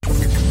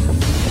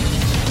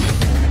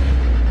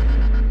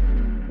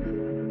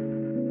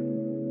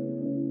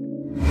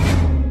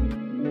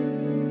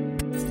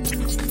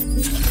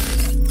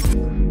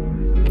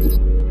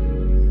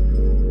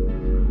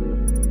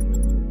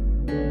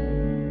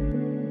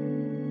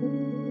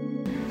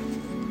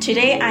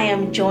Today I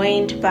am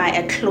joined by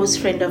a close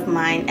friend of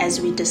mine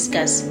as we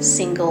discuss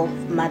single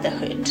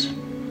motherhood.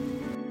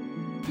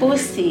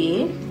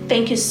 Busi,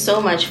 thank you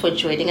so much for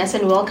joining us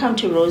and welcome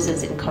to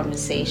Roses in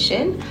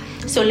Conversation.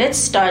 So let's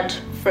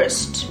start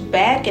first.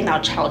 Back in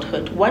our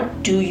childhood,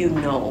 what do you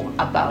know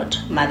about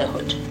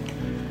motherhood?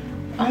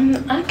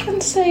 I can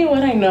say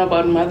what I know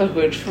about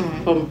motherhood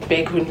from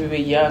back when we were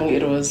young.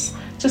 It was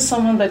just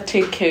someone that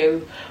take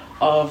care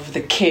of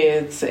the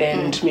kids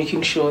and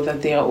making sure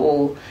that they are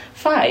all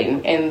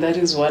fine. And that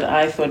is what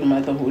I thought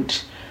motherhood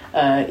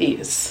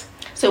is.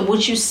 So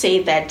would you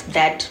say that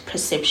that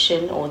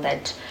perception or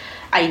that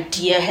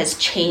idea has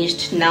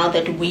changed now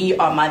that we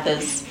are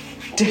mothers?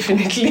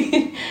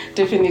 Definitely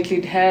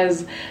it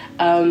has.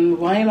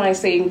 Why am I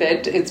saying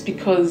that? It's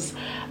because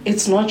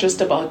it's not just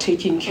about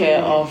taking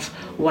care of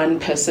one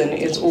person.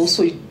 It's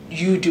also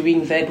you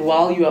doing that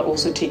while you are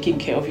also taking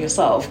care of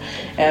yourself,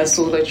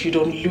 so that you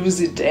don't lose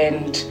it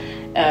and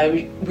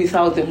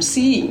without them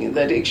seeing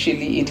that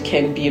actually it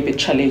can be a bit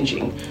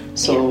challenging.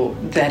 So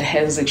that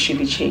has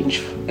actually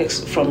changed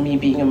from me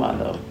being a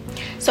mother.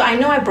 So I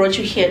know I brought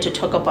you here to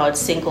talk about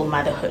single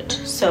motherhood.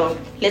 So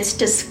let's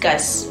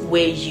discuss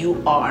where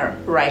you are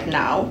right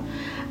now,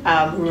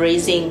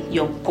 raising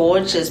your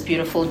gorgeous,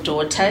 beautiful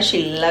daughter.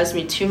 She loves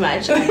me too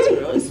much, Auntie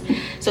Rose.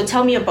 So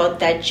tell me about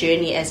that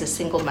journey as a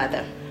single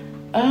mother.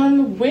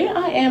 Where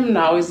I am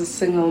now as a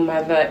single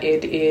mother,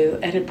 it is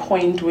at a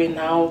point where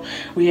now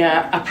we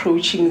are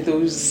approaching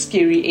those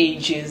scary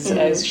ages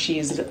as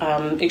she's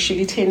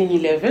actually turning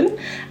 11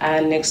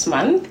 next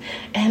month.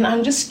 And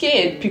I'm just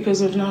scared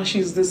because of now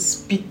she's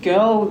this big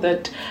girl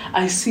that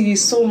I see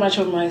so much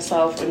of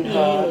myself in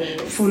her,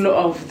 full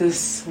of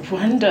this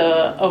wonder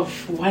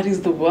of what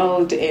is the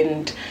world,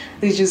 and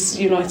they just,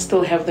 I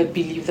still have that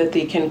belief that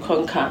they can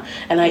conquer.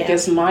 And I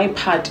guess my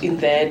part in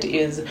that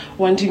is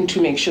wanting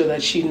to make sure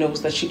that she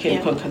knows that she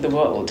can conquer the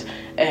world.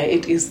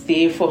 It is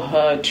there for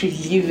her to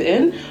live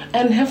in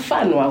and have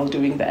fun while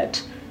doing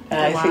that.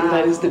 I think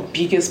that is the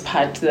biggest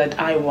part that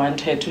I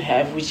want her to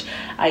have, which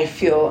I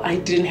feel I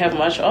didn't have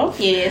much of.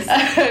 Yes.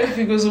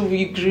 Because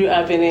we grew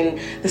up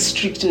in the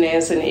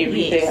strictness and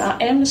everything. Yes.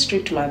 I am a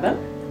strict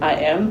mother. I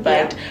am,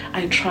 but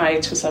I try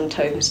to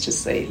sometimes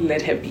just say,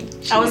 let her be.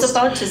 I was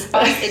about to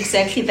ask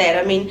exactly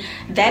that. I mean,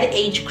 that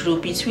age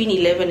group between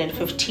 11 and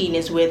 15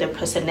 is where the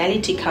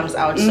personality comes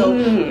out.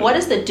 So what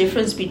is the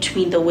difference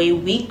between the way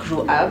we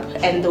grew up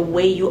and the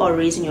way you are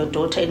raising your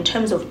daughter in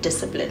terms of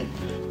discipline?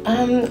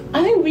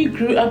 I think we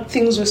grew up,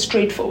 things were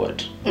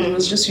straightforward. It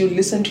was just you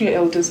listen to your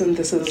elders and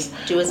this is...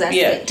 Do as I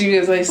say. Do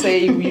as I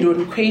say, we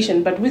don't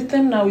question. But with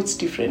them now it's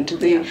different.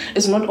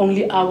 It's not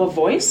only our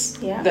voice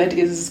that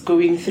is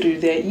going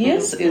through their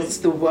ears, it's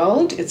the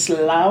world, it's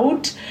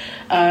loud,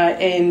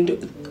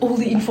 and all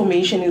the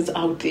information is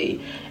out there.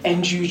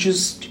 And you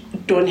just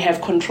don't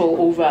have control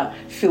over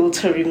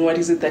filtering what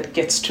is it that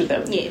gets to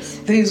them. Yes.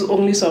 There's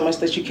only so much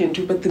that you can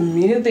do, but the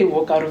minute they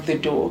walk out of the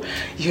door,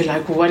 you're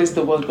like, what is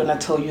the world going to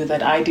tell you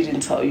that I didn't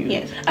tell you?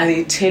 Yes. Are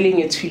they telling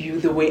it to you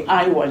the way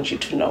I want you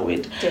to know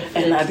it?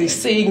 Definitely. And are they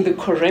saying the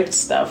correct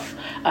stuff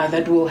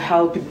that will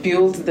help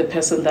build the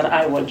person that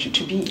I want you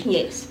to be?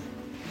 Yes.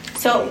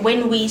 So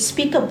when we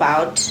speak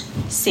about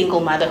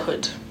single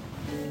motherhood,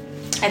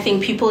 I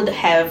think people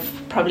have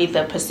probably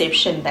the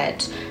perception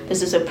that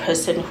this is a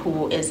person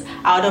who is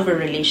out of a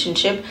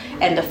relationship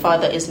and the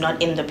father is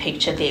not in the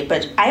picture there.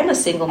 But I'm a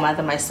single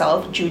mother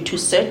myself due to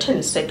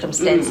certain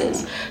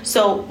circumstances.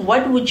 So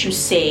what would you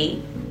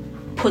say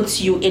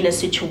puts you in a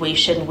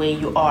situation where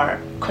you are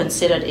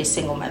considered a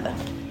single mother?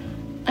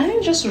 I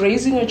think just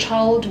raising a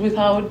child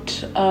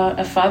without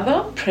a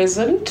father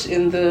present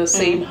in the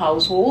same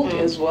household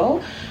as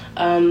well.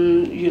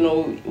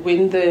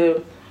 When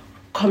the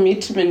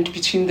commitment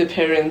between the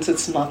parents,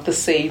 it's not the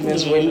same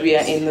as when we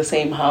are in the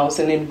same house,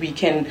 and then we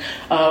can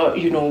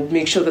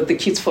make sure that the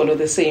kids follow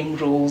the same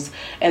rules,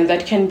 and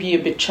that can be a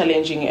bit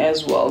challenging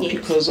as well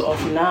because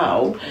of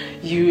now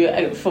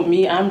for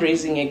me, I'm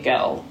raising a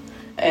girl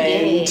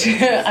and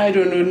I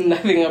don't know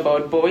nothing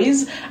about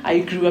boys. I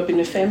grew up in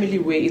a family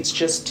where it's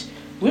just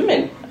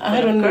women.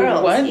 I don't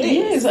know what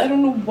I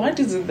don't know what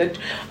is it that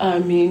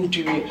men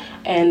do,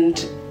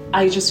 and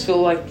I just feel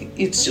like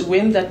it's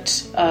when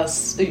that,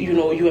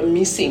 you are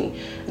missing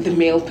the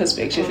male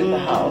perspective in the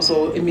house,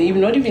 or maybe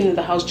not even in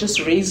the house, just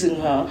raising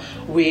her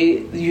where,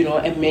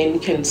 a man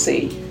can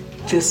say,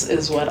 this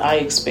is what I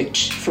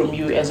expect from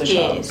you as a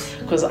child.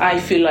 Because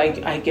I feel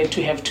like I get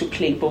to have to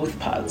play both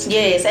parts.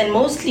 Yes, and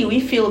mostly we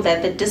feel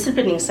that the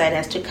disciplining side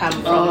has to come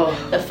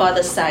from the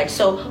father's side.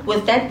 So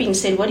with that being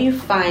said, what do you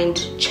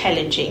find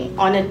challenging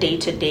on a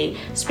day-to-day,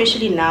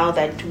 especially now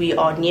that we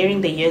are nearing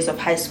the years of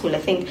high school? I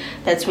think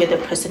that's where the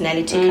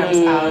personality comes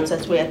out.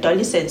 That's where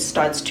adolescence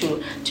starts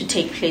to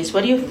take place.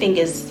 What do you think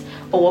is,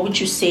 or what would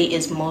you say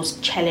is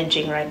most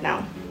challenging right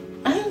now?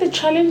 I think the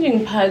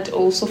challenging part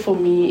also for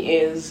me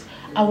is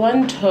I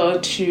want her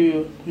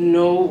to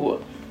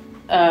know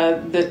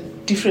the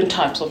different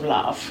types of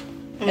love.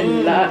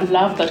 And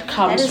love that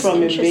comes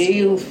from a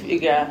male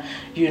figure,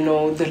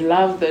 the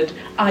love that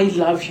I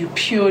love you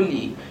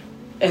purely.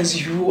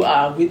 as you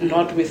are,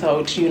 not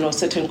without,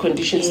 certain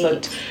conditions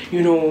that,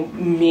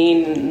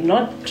 men,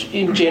 not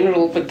in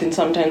general, but then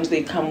sometimes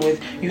they come with,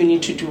 you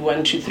need to do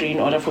 1, 2, 3 in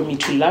order for me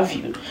to love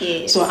you.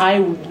 Yes. So I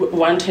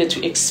want her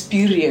to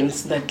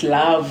experience that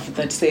love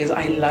that says,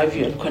 I love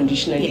you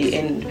unconditionally,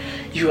 and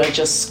you are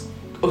just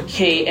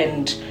okay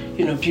and,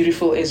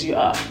 beautiful as you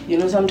are.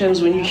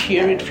 Sometimes when you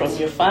hear it from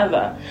your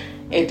father,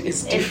 it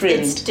is different.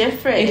 It's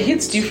different. It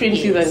hits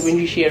differently than when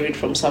you hear it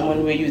from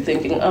someone where you're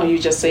thinking, oh, you're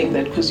just saying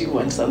that because you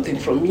want something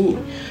from me.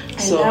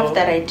 I love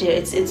that idea.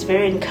 It's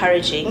very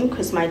encouraging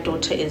because my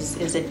daughter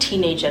is a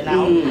teenager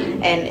now,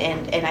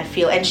 and I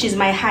feel, and she's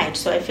my height,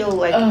 so I feel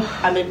like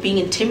I'm being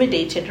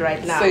intimidated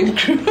right now.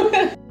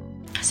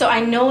 So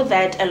I know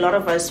that a lot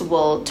of us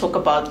will talk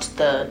about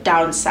the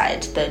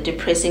downside, the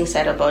depressing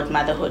side about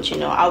motherhood.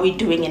 Are we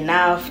doing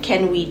enough?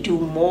 Can we do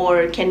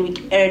more? Can we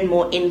earn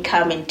more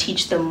income and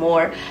teach them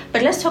more?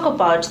 But let's talk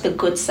about the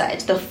good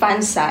side, the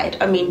fun side.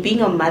 I mean,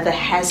 being a mother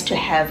has to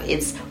have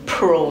its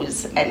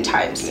pros at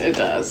times. It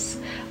does.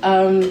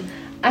 I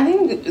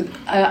think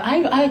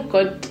I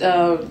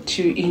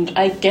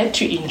get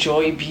to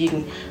enjoy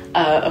being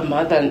a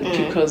mother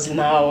because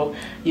now,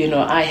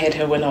 I had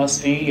her when I was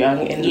very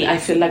young, and I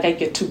feel like I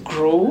get to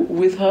grow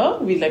with her.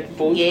 We like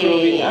both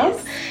growing up.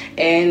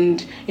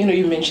 And,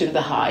 you mentioned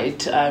the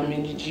height. I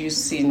mean, you've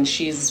seen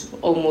she's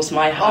almost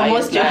my height.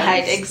 Almost your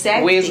height,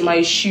 exactly. Wears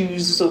my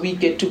shoes, so we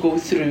get to go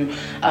through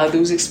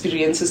those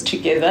experiences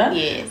together.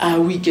 Yes.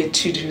 We get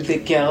to do the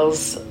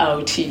girls'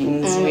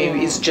 outings where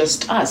it's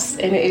just us.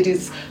 And it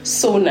is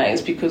so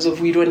nice because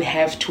we don't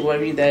have to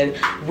worry that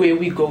where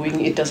we're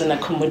going, it doesn't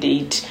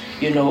accommodate,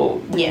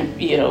 male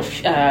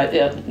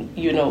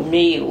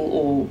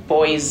or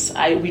boys.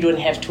 We don't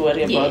have to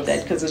worry about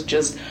that because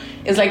it's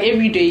like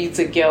every day it's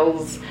a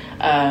girl's,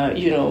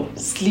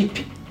 sleep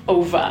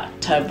over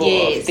type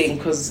of thing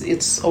because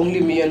it's only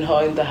me and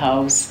her in the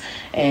house,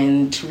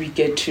 and we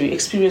get to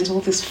experience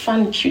all these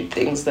fun, cute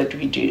things that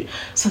we do.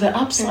 So the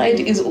upside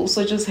is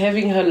also just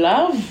having her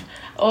love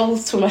all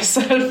to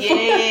myself.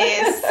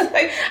 Yes.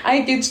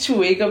 I get to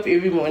wake up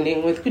every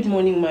morning with good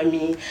morning,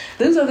 mommy.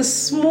 Those are the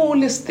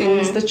smallest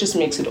things that just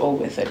makes it all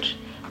worth it.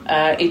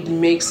 It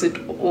makes it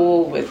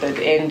all worth it,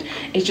 and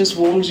it just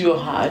warms your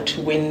heart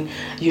when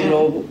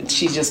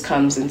she just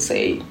comes and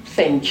say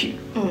thank you.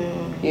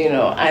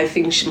 I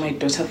think my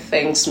daughter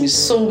thanks me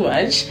so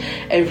much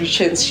every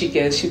chance she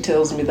gets. She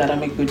tells me that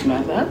I'm a good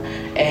mother,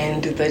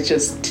 and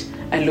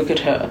I look at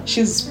her,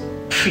 she's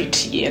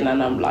pretty, and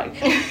I'm like,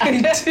 I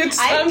did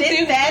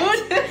something good.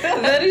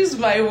 That is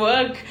my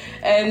work.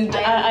 And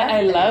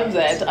I love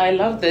that. I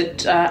love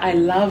that. I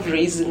love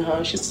raising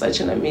her. She's such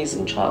an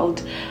amazing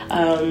child.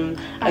 And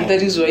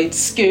that is why it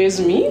scares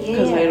me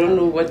because I don't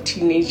know what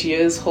teenage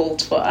years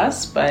hold for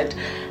us. But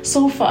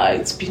so far,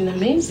 it's been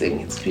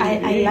amazing. It's been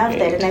I love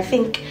that. And I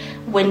think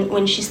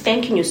when she's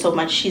thanking you so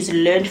much, she's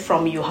learned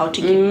from you how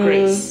to give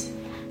grace.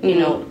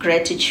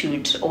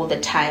 Gratitude all the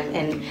time,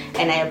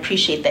 and I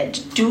appreciate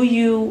that. Do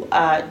you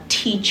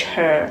teach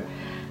her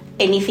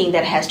anything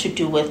that has to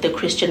do with the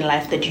Christian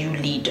life that you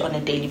lead on a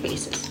daily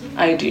basis?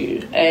 I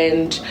do.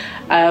 And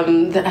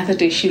the other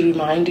day she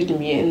reminded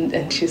me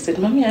and she said,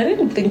 Mommy, I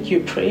didn't think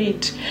you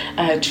prayed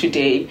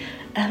today.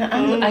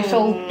 And I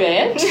felt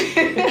bad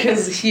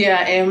because here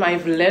I am,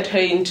 I've led her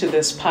into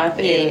this path.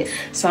 And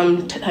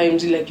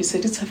sometimes, like you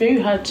said, it's very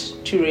hard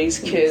to raise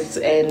kids,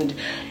 and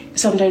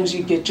sometimes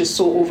you get just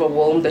so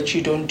overwhelmed that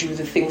you don't do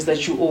the things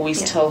that you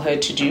always tell her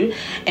to do.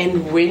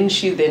 And when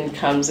she then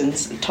comes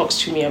and talks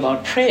to me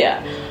about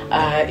prayer,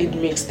 it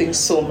makes things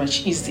so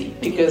much easy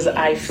because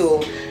I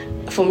feel,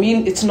 for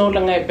me, it's no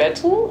longer a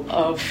battle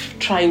of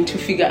trying to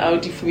figure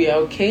out if we are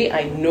okay.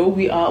 I know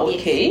we are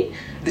okay,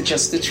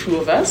 just the two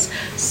of us.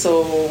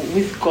 So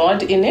with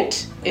God in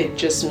it, it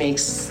just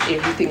makes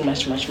everything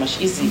much, much, much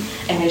easy.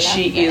 And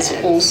she is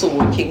also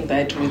working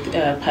that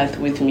path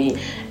with me,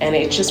 and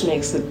it just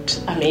makes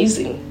it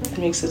amazing. It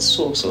makes it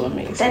so, so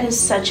amazing. That is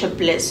such a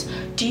bliss.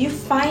 Do you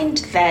find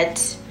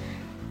that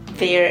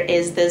there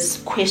is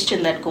this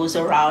question that goes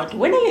around,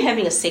 when are you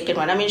having a second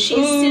one? I mean,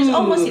 she's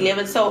almost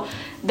 11, so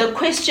the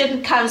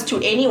question comes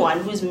to anyone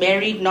who's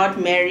married, not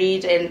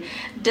married, and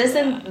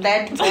doesn't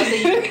that bother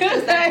you?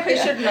 Does that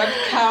question not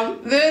come?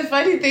 The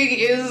funny thing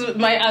is,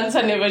 my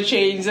answer never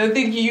changed. I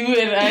think you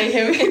and I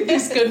have had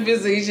this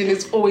conversation.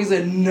 It's always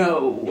a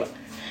no.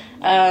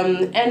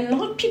 And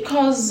not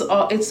because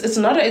it's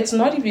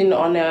not even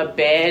on a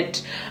bad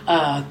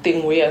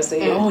thing where I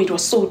say, oh, it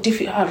was so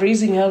difficult,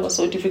 raising her was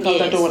so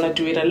difficult, I don't want to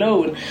do it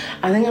alone.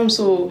 I think I'm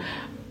so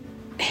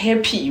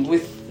happy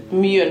with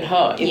me and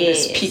her in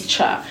this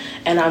picture,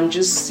 and I'm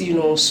just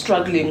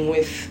struggling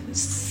with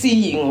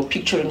seeing or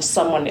picturing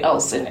someone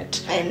else in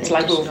it. It's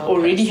like we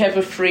already have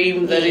a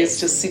frame that is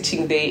just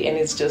sitting there, and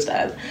it's just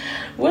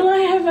will I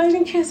have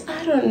any kids?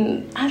 I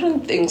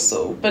don't think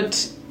so,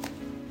 but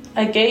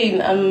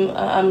again,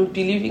 I'm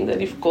believing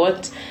that if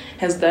God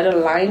has that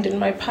aligned in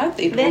my path,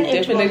 it will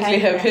definitely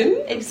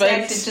happen.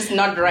 Exactly, it's just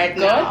not right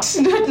now.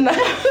 Not now.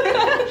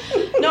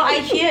 No, I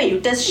hear you.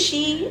 Does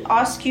she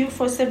ask you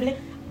for a sibling?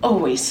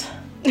 Always.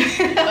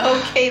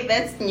 Okay,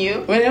 that's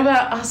new. Whenever I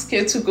ask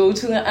her to go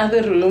to the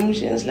other room,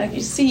 she's like,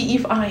 you see,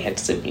 if I had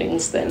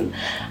siblings, then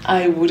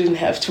I wouldn't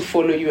have to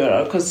follow you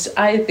around. Because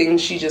I think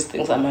she just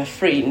thinks I'm a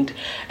friend.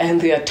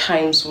 And there are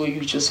times where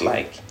you just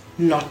like,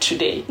 not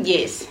today.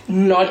 Yes.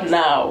 Not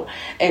now.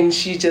 And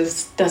she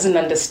just doesn't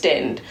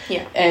understand.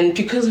 Yeah. And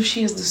because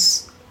she has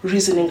this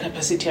reasoning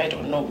capacity, I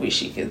don't know where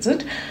she gets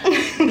it.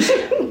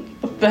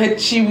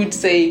 But she would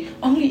say,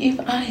 only if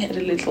I had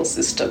a little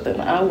sister, then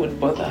I would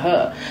bother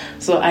her.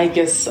 So I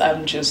guess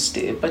I'm just,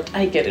 but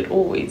I get it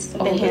always,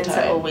 all the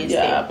time. Are always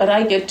yeah, there. but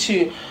I get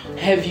to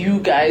have you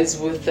guys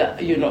with the,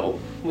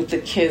 with the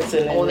kids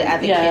and All the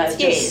other kids,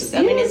 yes.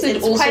 I mean, it's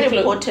also quite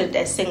important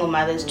as single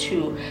mothers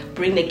to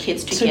bring the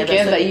kids together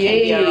so they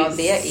can be around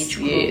their age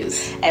group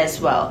as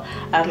well.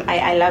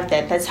 I love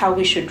that. That's how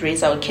we should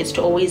raise our kids,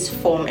 to always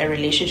form a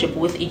relationship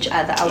with each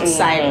other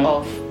outside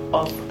of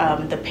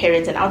the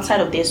parents and outside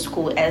of their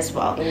school as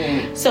well.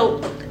 So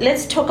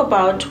let's talk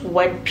about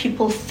what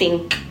people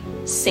think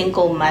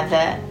single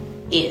mother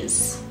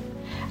is.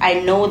 I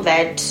know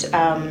that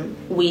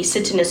we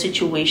sit in a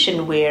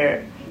situation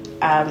where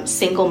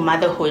single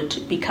motherhood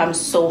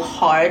becomes so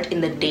hard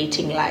in the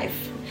dating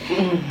life.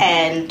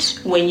 And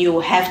when you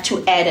have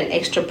to add an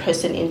extra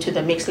person into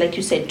the mix, like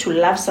you said, to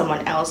love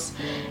someone else,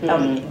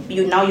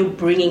 you're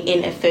bringing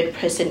in a third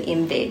person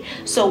in there.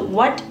 So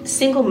what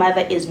single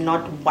mother is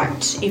not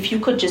what? If you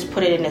could just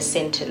put it in a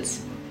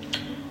sentence.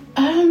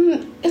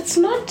 It's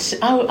not,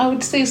 I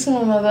would say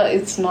single mother,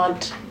 it's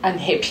not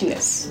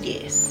unhappiness.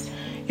 Yes.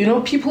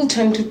 People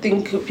tend to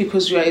think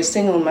because you are a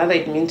single mother,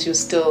 it means you're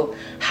still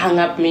hung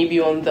up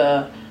maybe on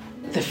the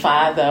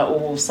father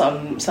or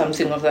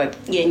something of that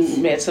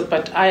matter.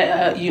 But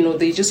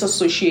they just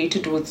associate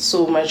it with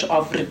so much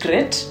of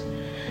regret.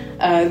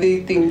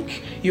 They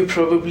think you're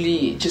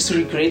probably just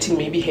regretting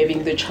maybe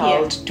having the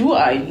child. Yeah. Do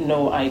I?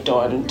 No, I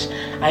don't.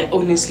 I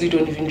honestly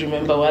don't even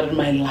remember what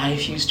my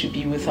life used to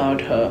be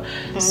without her.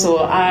 So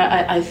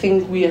I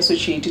think we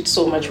associate it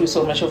so much with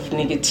so much of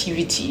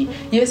negativity.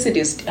 Yes, it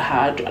is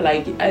hard.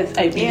 Like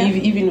I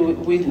believe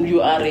even when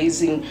you are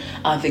raising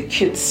the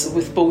kids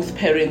with both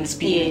parents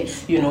being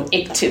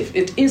active,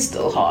 it is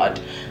still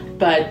hard.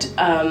 But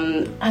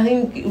I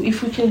think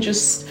if we can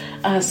just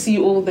see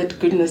all that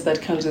goodness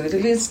that comes with it,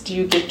 at least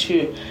you get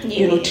to,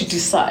 to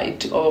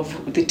decide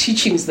of the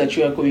teachings that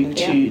you are going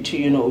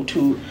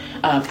to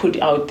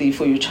put out there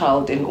for your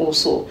child, and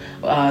also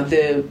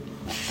the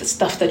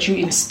stuff that you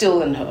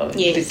instill in her.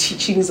 Yes. The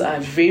teachings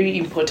are very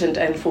important,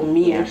 and for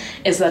me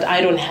is that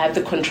I don't have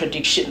the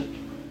contradiction.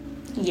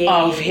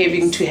 Of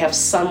having to have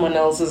someone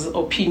else's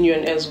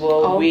opinion as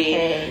well,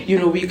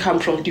 where we come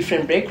from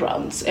different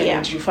backgrounds,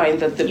 and you find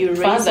that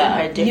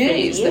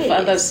the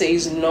father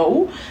says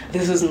no,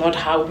 this is not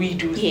how we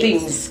do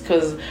things,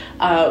 because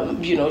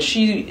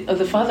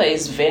the father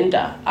is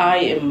Venda, I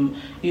am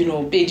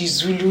Bedi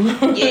Zulu,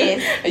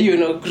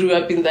 grew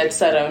up in that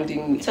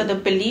surrounding. So the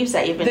beliefs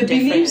are even different.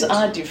 The beliefs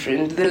are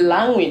different. The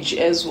language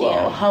as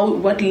well.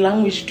 What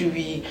language do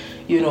we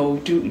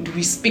do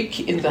we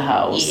speak in the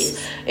house?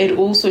 Yes. It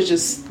also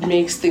just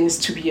makes things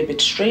to be a bit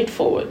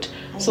straightforward.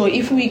 So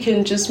if we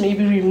can just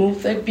maybe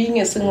remove that, being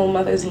a single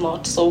mother is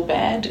not so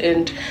bad,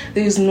 and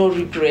there's no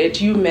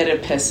regret. You met a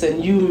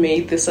person, you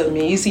made this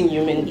amazing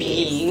human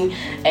being,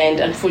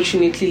 and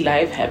unfortunately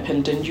life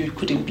happened and you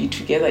couldn't be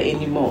together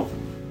anymore.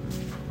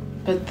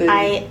 But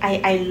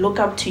I look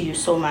up to you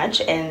so much,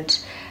 and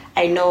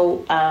I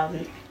know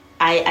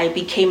I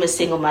became a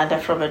single mother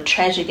from a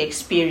tragic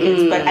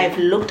experience, but I've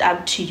looked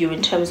up to you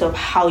in terms of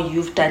how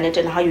you've done it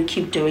and how you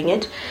keep doing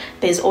it.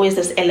 There's always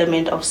this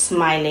element of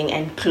smiling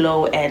and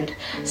glow and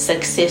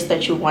success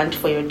that you want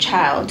for your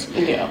child.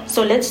 Yeah.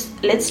 So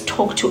let's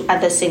talk to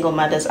other single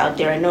mothers out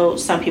there. I know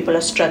some people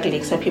are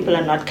struggling, some people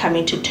are not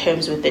coming to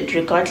terms with it,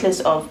 regardless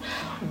of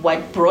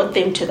what brought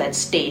them to that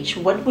stage.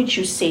 What would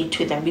you say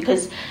to them?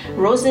 Because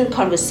Rose in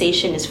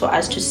Conversation is for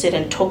us to sit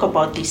and talk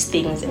about these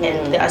things,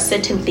 and there are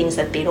certain things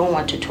that they don't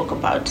want to talk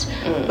about.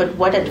 But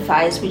what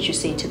advice would you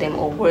say to them,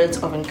 or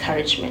words of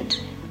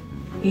encouragement?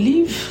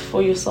 Live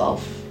for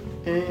yourself.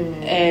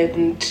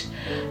 And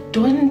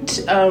don't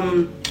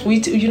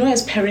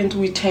as parents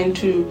we tend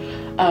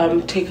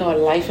to take our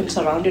life and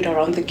surround it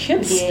around the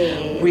kids.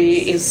 Yes. Where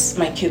is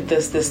my kid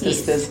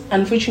this?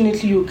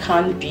 Unfortunately, you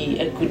can't be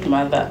a good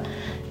mother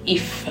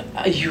if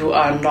you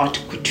are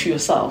not good to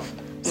yourself.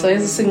 So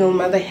as a single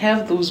mother,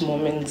 have those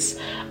moments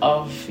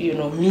of,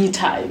 me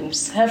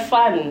times. Have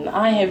fun.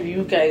 I have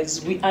you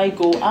guys. I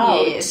go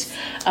out. Yes.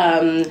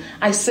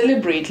 I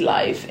celebrate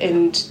life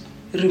and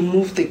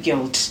remove the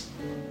guilt.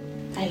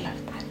 I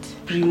love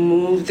that.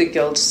 Remove the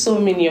guilt. So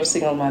many of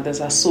single mothers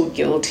are so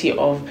guilty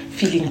of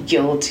feeling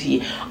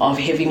guilty, of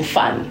having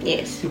fun.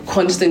 Yes. You're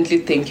constantly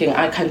thinking,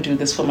 I can't do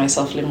this for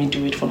myself, let me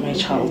do it for my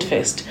child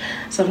first.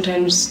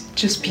 Sometimes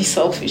just be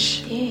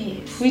selfish.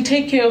 Yes. We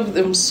take care of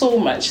them so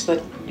much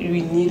that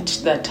we need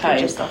that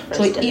time.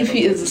 So if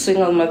he is a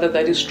single mother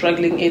that is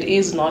struggling, it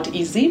is not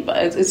easy,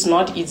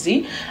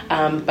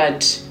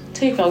 but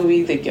take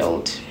away the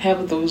guilt.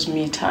 Have those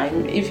me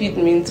time. If it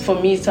means, for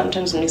me,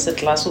 sometimes means a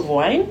glass of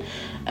wine.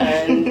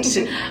 and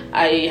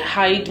I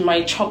hide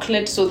my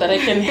chocolate so that I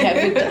can have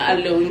it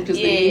alone, because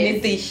the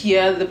minute they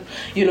hear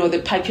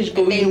the package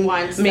going,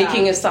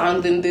 making a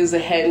sound, then there's a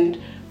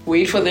hand.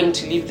 Wait for them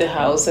to leave the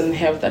house and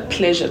have that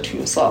pleasure to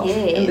yourself.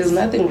 Yes. And there's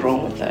nothing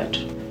wrong with that.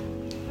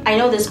 I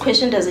know this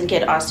question doesn't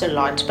get asked a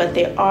lot, but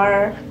there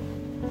are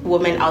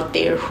women out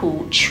there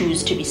who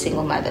choose to be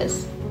single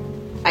mothers.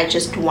 I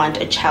just want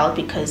a child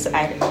because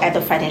I'm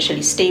either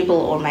financially stable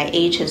or my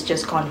age has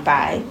just gone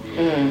by.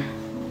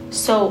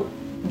 So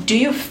do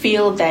you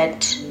feel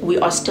that we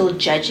are still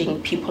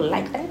judging people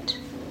like that?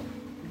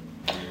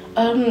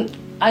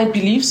 I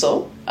believe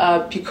so,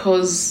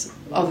 because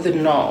of the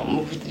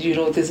norm.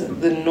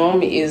 The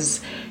norm is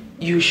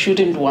you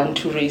shouldn't want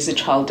to raise a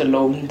child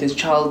alone. The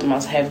child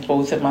must have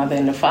both a mother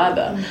and a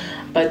father.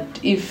 But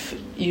if,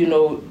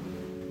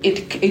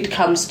 it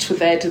comes to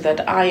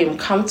that I am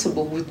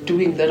comfortable with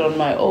doing that on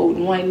my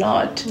own, why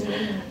not?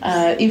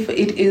 If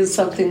it is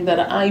something that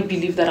I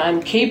believe that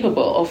I'm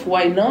capable of,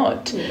 why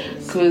not?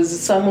 Because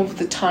some of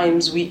the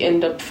times we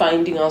end up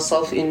finding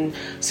ourselves in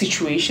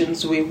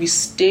situations where we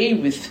stay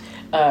with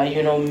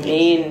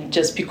men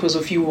just because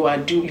of you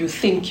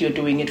think you're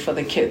doing it for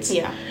the kids.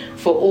 Yeah.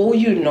 For all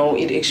you know,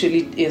 it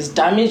actually is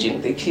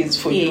damaging the kids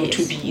for you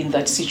to be in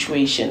that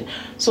situation.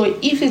 So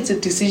if it's a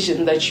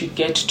decision that you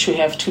get to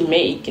have to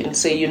make and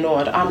say, you know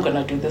what, I'm going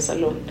to do this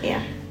alone.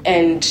 Yeah.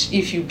 And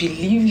if you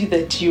believe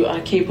that you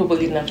are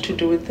capable enough to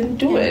do it, then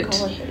do it.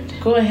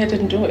 Go ahead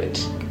and do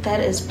it.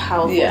 That is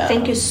powerful. Yeah.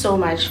 Thank you so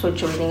much for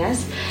joining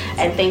us.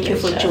 And thank you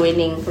for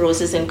joining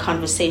Roses in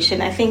Conversation.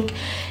 I think,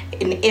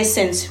 in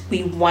essence,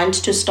 we want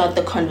to start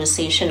the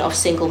conversation of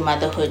single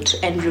motherhood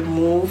and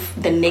remove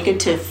the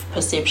negative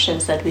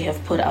perceptions that we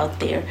have put out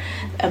there.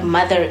 A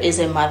mother is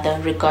a mother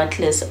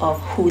regardless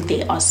of who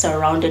they are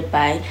surrounded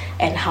by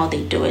and how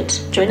they do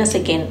it. Join us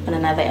again on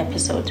another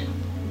episode.